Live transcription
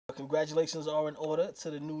congratulations are in order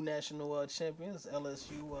to the new national champions,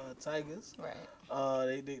 LSU Tigers. Right.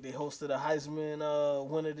 They hosted a Heisman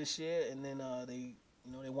winner this year, and then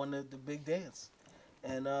they won the big dance.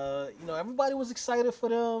 And everybody was excited for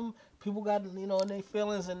them. People got in their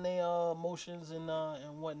feelings and their emotions and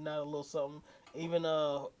whatnot, a little something. Even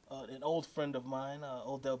an old friend of mine,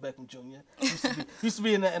 Odell Beckham Jr. used to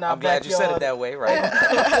be in our backyard. I'm glad you said it that way,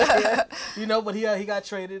 right? Yeah, but he got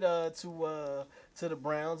traded to the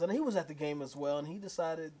Browns, and he was at the game as well. And he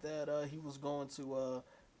decided that he was going to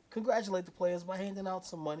congratulate the players by handing out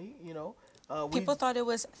some money. People thought it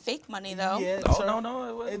was fake money, though. Yeah, no,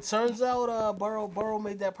 it wasn't. It turns out Burrow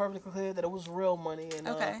made that perfectly clear that it was real money.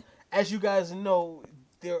 And as you guys know,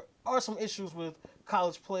 there are some issues with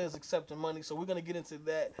college players accepting money, so we're going to get into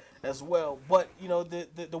that as well. But,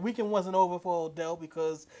 the weekend wasn't over for Odell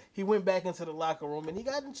because he went back into the locker room, and he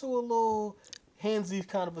got into a little handsy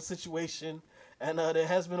kind of a situation. And there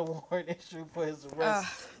has been a warrant issued for his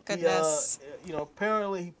arrest. Goodness.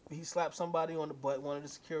 Apparently he slapped somebody on the butt, one of the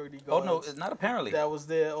security guards. Oh, no, it's not apparently. That was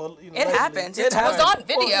there. It happened. It happened. was on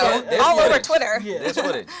video all footage. over Twitter. Yeah. There's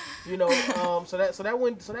footage. So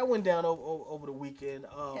that went down over the weekend.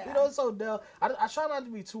 It's Odell. I try not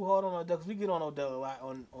to be too hard on Odell because we get on Odell a lot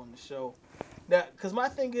on the show. Because my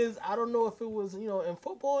thing is, I don't know if it was, in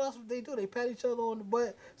football, that's what they do. They pat each other on the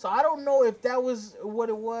butt. So I don't know if that was what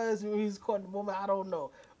it was when he was caught in the moment. I don't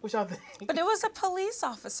know. Which I think. But it was a police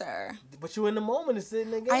officer. But you in the moment, it's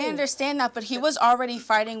in the game. I understand that, but he was already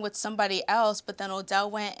fighting with somebody else. But then Odell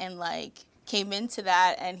went and came into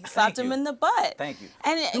that and he slapped him in the butt. Thank you.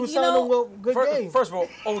 And he was telling him, well, good game. First of all,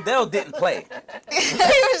 Odell didn't play. He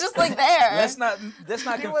was just there. Let's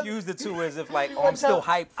not confuse the two as if I'm still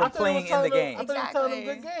hyped for playing in the game. I thought he was telling him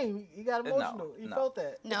good game. He got emotional. He felt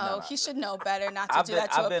that. No, he should know better not to do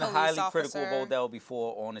that to a police officer. I've been highly critical of Odell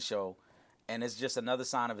before on the show, and it's just another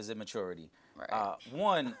sign of his immaturity. Right.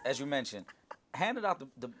 One, as you mentioned, handed out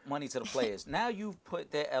the money to the players. Now you've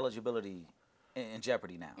put their eligibility in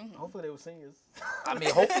jeopardy now. Mm-hmm. Hopefully they were seniors. I mean,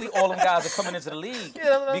 hopefully all them guys are coming into the league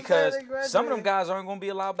because some of them guys aren't going to be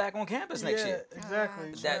allowed back on campus next year.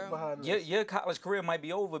 Exactly. Your college career might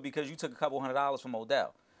be over because you took a couple $100s from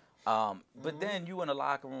Odell. But then you in the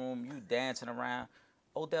locker room, you dancing around.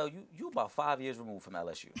 Odell, you about 5 years removed from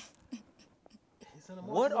LSU.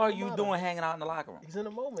 What are you doing hanging out in the locker room? He's in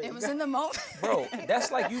the moment. It was in the moment. Bro,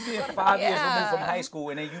 that's like you being 5 years removed from high school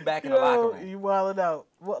and then you back in the locker room. You wilding out.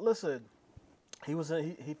 Well, listen. He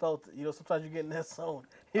felt, sometimes you get in that zone.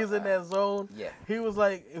 He was in that zone. Yeah. He was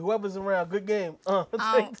like, whoever's around, good game. Trip,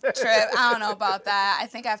 I don't know about that. I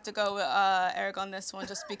think I have to go with Eric on this one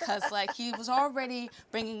just because, he was already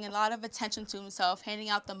bringing a lot of attention to himself, handing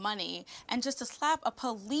out the money, and just to slap a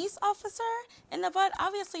police officer in the butt,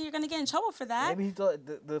 obviously you're going to get in trouble for that. Maybe he thought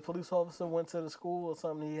the police officer went to the school or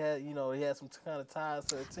something. He had, he had some kind of ties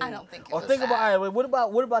to the team. I don't think it was think that. About, all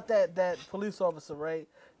right, what about that police officer, right?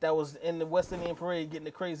 That was in the West Indian Parade getting the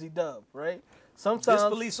crazy dub, right? Sometimes this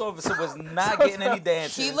police officer was not getting any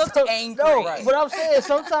dances. He looked angry. No, but I'm saying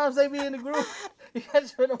sometimes they be in the group. You got to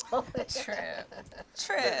spend a moment.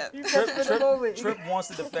 Trip. You got to spend a moment. Trip wants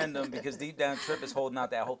to defend him because deep down Trip is holding out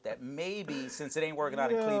that hope that maybe since it ain't working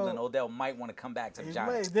out in Cleveland, Odell might want to come back to the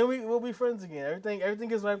Giants. Then we'll be friends again. Everything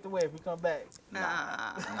gets wiped away if we come back.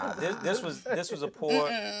 Nah. This was a poor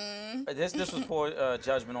this was poor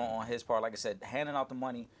judgment on his part. Like I said, handing out the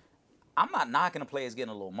money. I'm not knocking the players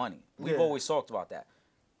getting a little money. We've always talked about that.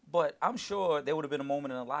 But I'm sure there would have been a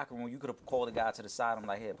moment in the locker room where you could have called the guy to the side. I'm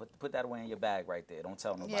like, here, put that away in your bag right there. Don't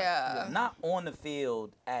tell nobody. Yeah. Not on the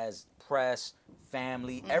field as press,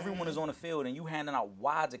 family. Everyone is on the field, and you handing out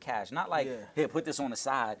wads of cash. Not like, here, put this on the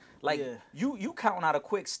side. Like, you counting out a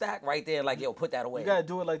quick stack right there like, yo, put that away. You got to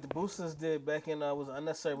do it like the Boosters did back in was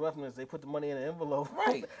Unnecessary Roughness. They put the money in an envelope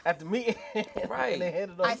at the meeting. Right. And they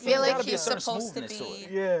handed it off. I feel like he's supposed to be.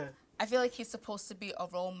 Yeah. I feel like he's supposed to be a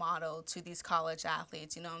role model to these college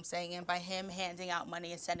athletes, you know what I'm saying? And by him handing out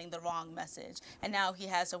money and sending the wrong message. And now he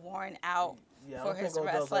has a warrant out for his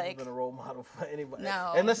arrest. Odell's been a role model for anybody.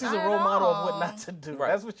 No, unless he's a role model of what not to do. Right.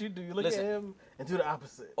 That's what you do. You look at him and do the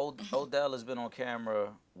opposite. Odell has been on camera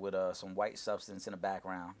with some white substance in the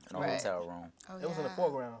background in a hotel room. Oh, it was in the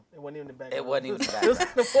foreground. It wasn't even in the background. It wasn't even in the background. It was in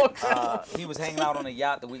the foreground. He was hanging out on a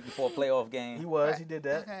yacht the week before a playoff game. He was. He did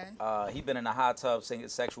that. Okay. He been in a hot tub singing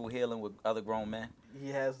sexual healing with other grown men. He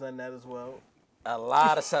has done that as well. A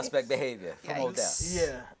lot of suspect behavior from Odell.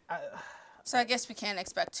 Yeah. So I guess we can't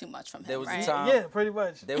expect too much from him, There was right? a time. Yeah, pretty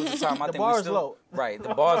much. There was a time I the think bar we is still low. Right.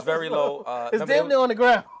 The bar's very low. It's damn near on the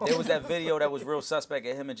ground. There was that video that was real suspect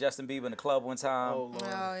of him and Justin Bieber in the club one time. Oh, Lord.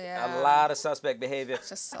 Oh, yeah. A lot of suspect behavior.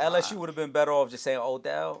 Just so LSU would have been better off just saying,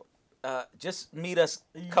 Odell, just meet us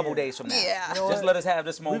a couple days from now. Yeah. You know just let us have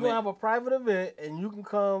this moment. We're going to have a private event, and you can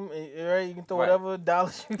come, and you can throw whatever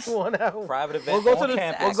dollars you want out. Private event we'll go on to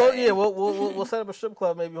campus. We'll set up a strip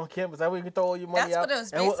club maybe on campus. That way you can throw all your money out.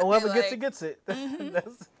 That's what it was and whoever like. gets it.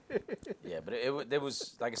 Yeah, but it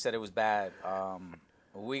was, like I said, it was bad.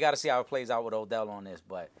 We got to see how it plays out with Odell on this,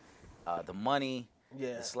 but the money,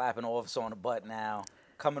 the slapping offs on the butt now,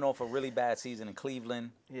 coming off a really bad season in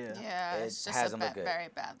Cleveland. Yeah, it's just hasn't looked good. Very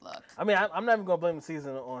bad look. I mean, I'm not even gonna blame the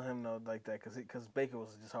season on him though, like that, because Baker was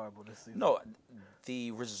just horrible this season. No,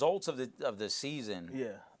 the results of the season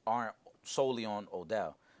aren't solely on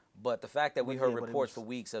Odell, but the fact that we heard reports for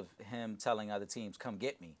weeks of him telling other teams, "Come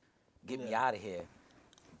get me out of here,"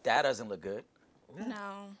 that doesn't look good.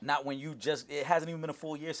 No. Not when it hasn't even been a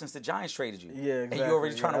full year since the Giants traded you. Yeah, exactly. And you're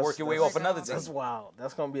already trying to work your way off another team. That's wild.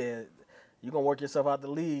 That's gonna be you're going to work yourself out the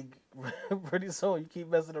league pretty soon. You keep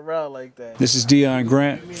messing around like that. This is Deion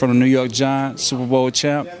Grant from the New York Giants, Super Bowl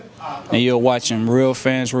champ, and you're watching Real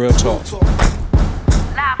Fans, Real Talk. Live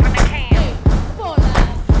from the can.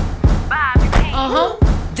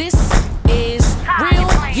 This is Real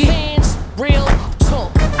Fans, Real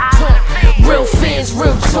Talk. Real Fans,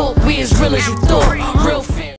 Real Talk. We as real as you thought.